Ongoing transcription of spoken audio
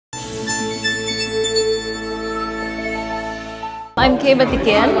I'm Kae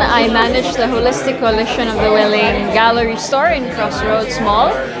Batiquin. I manage the Holistic Coalition of the Willing Gallery Store in Crossroads Mall,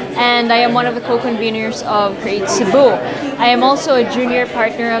 and I am one of the co-conveners of Creative Cebu. I am also a junior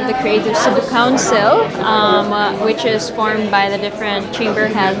partner of the Creative Cebu Council, which is formed by the different chamber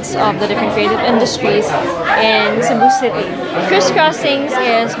heads of the different creative industries in Cebu City. Crisscrossings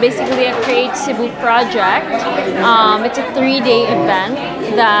is basically a Creative Cebu project. It's a 3-day event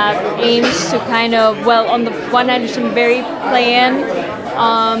that aims to kind of, well, on the one hand, some very plain,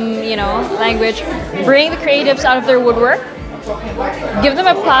 language, bring the creatives out of their woodwork, give them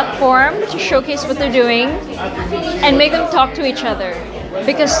a platform to showcase what they're doing, and make them talk to each other.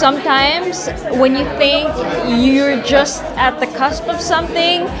 Because sometimes when you think you're just at the cusp of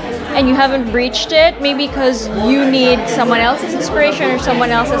something and you haven't reached it, maybe because you need someone else's inspiration or someone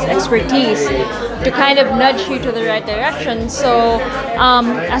else's expertise to kind of nudge you to the right direction. So,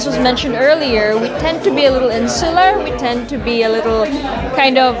 as was mentioned earlier, we tend to be a little insular, we tend to be a little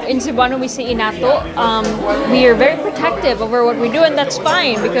kind of, in Cebuano we say inato. We are very protective over what we do, and that's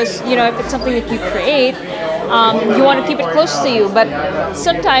fine because, if it's something that you create, you want to keep it close to you. But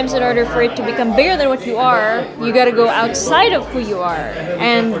sometimes in order for it to become bigger than what you are, you got to go outside of who you are.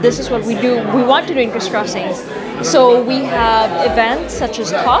 And this is what we do. We want to do in Crisscrossings. So we have events such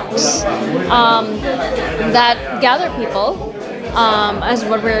as talks that gather people, as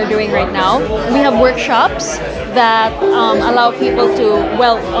what we're doing right now. We have workshops that allow people to,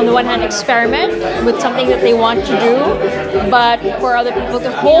 well, on the one hand, experiment with something that they want to do, but for other people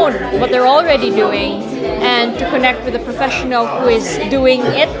to hone what they're already doing and to connect with a professional who is doing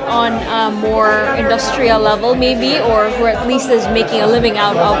it on a more industrial level maybe, or who at least is making a living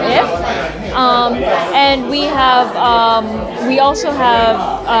out of it. And we also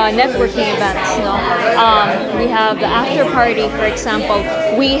have networking events. We have the after party, for example.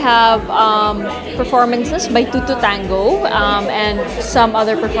 We have performances by Tutu Tango and some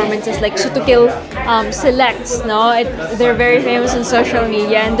other performances like Sutukil Selects. They're very famous on social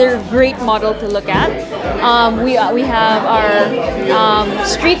media and they're a great model to look at. We have our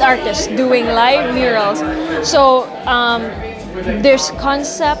street artists doing live murals. So there's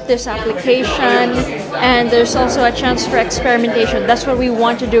concept, there's application, and there's also a chance for experimentation. That's what we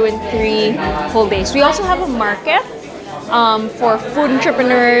want to do in 3 whole days. We also have a market for food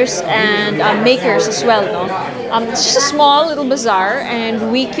entrepreneurs and makers as well. It's just a small little bazaar,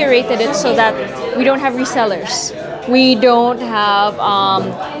 and we curated it so that we don't have resellers. We don't have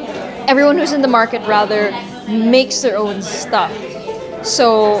everyone who's in the market rather makes their own stuff.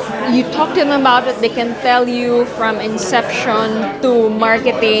 So you talk to them about it, they can tell you from inception to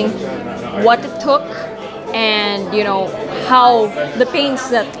marketing what it took and how the pains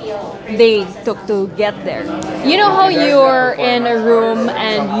that they took to get there. You know how you're in a room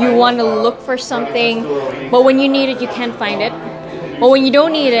and you want to look for something, but when you need it you can't find it, but when you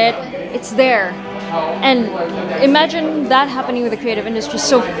don't need it, it's there. And imagine that happening with the creative industry.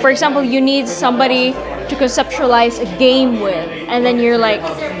 So for example, you need somebody to conceptualize a game with, and then you're like,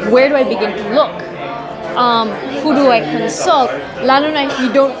 where do I begin to look? Who do I consult? Lalo na if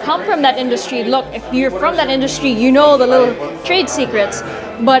you don't come from that industry. Look, if you're from that industry, you know the little trade secrets.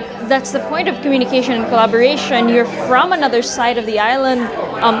 But that's the point of communication and collaboration. You're from another side of the island,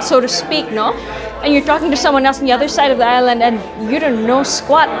 so to speak, no? And you're talking to someone else on the other side of the island and you don't know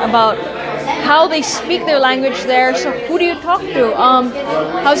squat about how they speak their language there. So who do you talk to?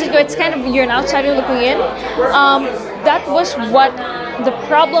 How's it go? It's kind of, you're an outsider looking in. That was the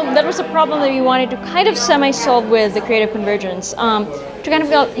problem that we wanted to kind of semi-solve with the Creative Convergence. To kind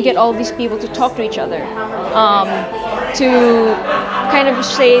of get all these people to talk to each other. To kind of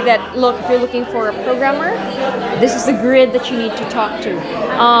say that, look, if you're looking for a programmer, this is the grid that you need to talk to.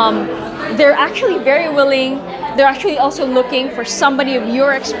 They're actually very willing. They're actually also looking for somebody of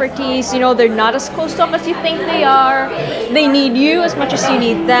your expertise. They're not as closed off as you think they are. They need you as much as you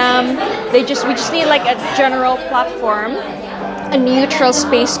need them. We just need like a general platform, a neutral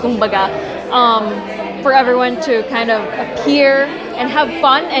space, kumbaga, for everyone to kind of appear and have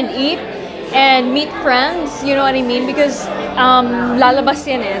fun and eat and meet friends. You know what I mean? Because lalabas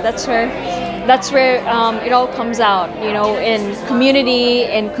yan eh. That's where it all comes out, in community,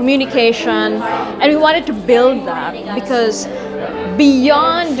 in communication. And we wanted to build that because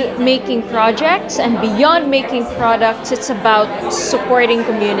beyond making projects and beyond making products, it's about supporting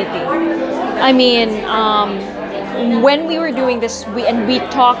community. I mean, when we were doing this, we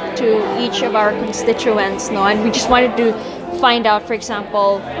talked to each of our constituents, and we just wanted to find out, for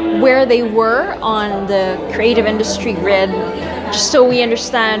example, where they were on the creative industry grid, just so we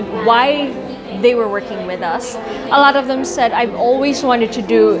understand why they were working with us. A lot of them said, I've always wanted to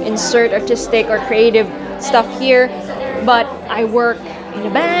do insert artistic or creative stuff here, but I work in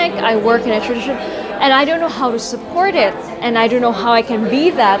a bank, I work in a tradition, and I don't know how to support it, and I don't know how I can be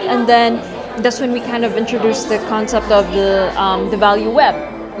that. And then that's when we kind of introduced the concept of the value web.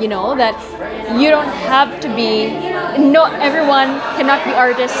 You know, that you don't have to be, not everyone cannot be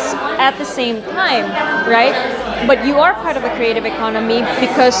artists at the same time, right? But you are part of the creative economy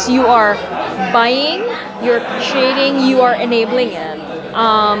because you are buying, you're creating, you are enabling it.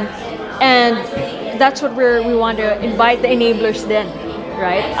 And that's what we want to invite the enablers then,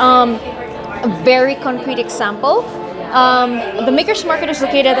 right? A very concrete example. The Makers Market is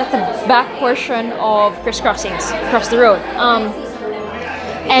located at the back portion of Crisscrossings, across the road.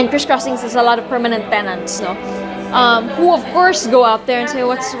 And Crisscrossings is a lot of permanent tenants, no? Who of course go out there and say,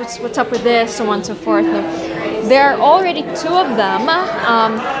 what's up with this, so on and so forth. No? There are already two of them,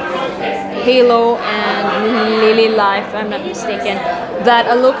 Halo and Lily Life, if I'm not mistaken, that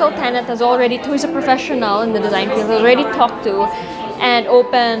a local tenant has already, who is a professional in the design field, has already talked to and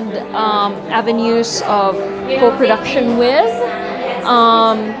opened avenues of co-production with,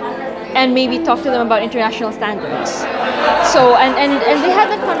 and maybe talk to them about international standards. So, and they had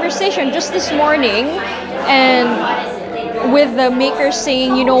that conversation just this morning, and with the makers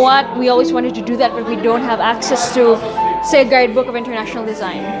saying, you know what, we always wanted to do that, but we don't have access to, say, a guidebook of international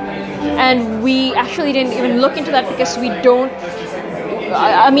design. And we actually didn't even look into that because we don't,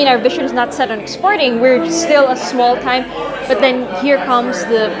 I mean, our vision is not set on exporting. We're still a small time. But then here comes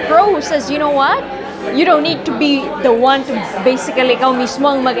the pro who says, you know what? You don't need to be the one to basically ikaw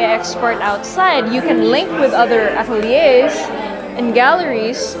mismo ang mag-export outside. You can link with other ateliers and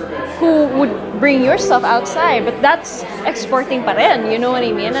galleries who would bring your stuff outside. But that's exporting pa rin, you know what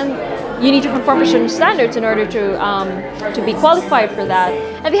I mean? And you need to conform to certain standards in order to be qualified for that.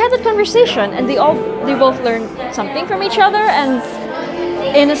 And they had that conversation, and they both learned something from each other. And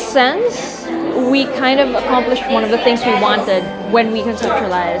in a sense, we kind of accomplished one of the things we wanted when we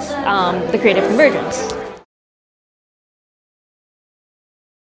conceptualized the Creative Convergence.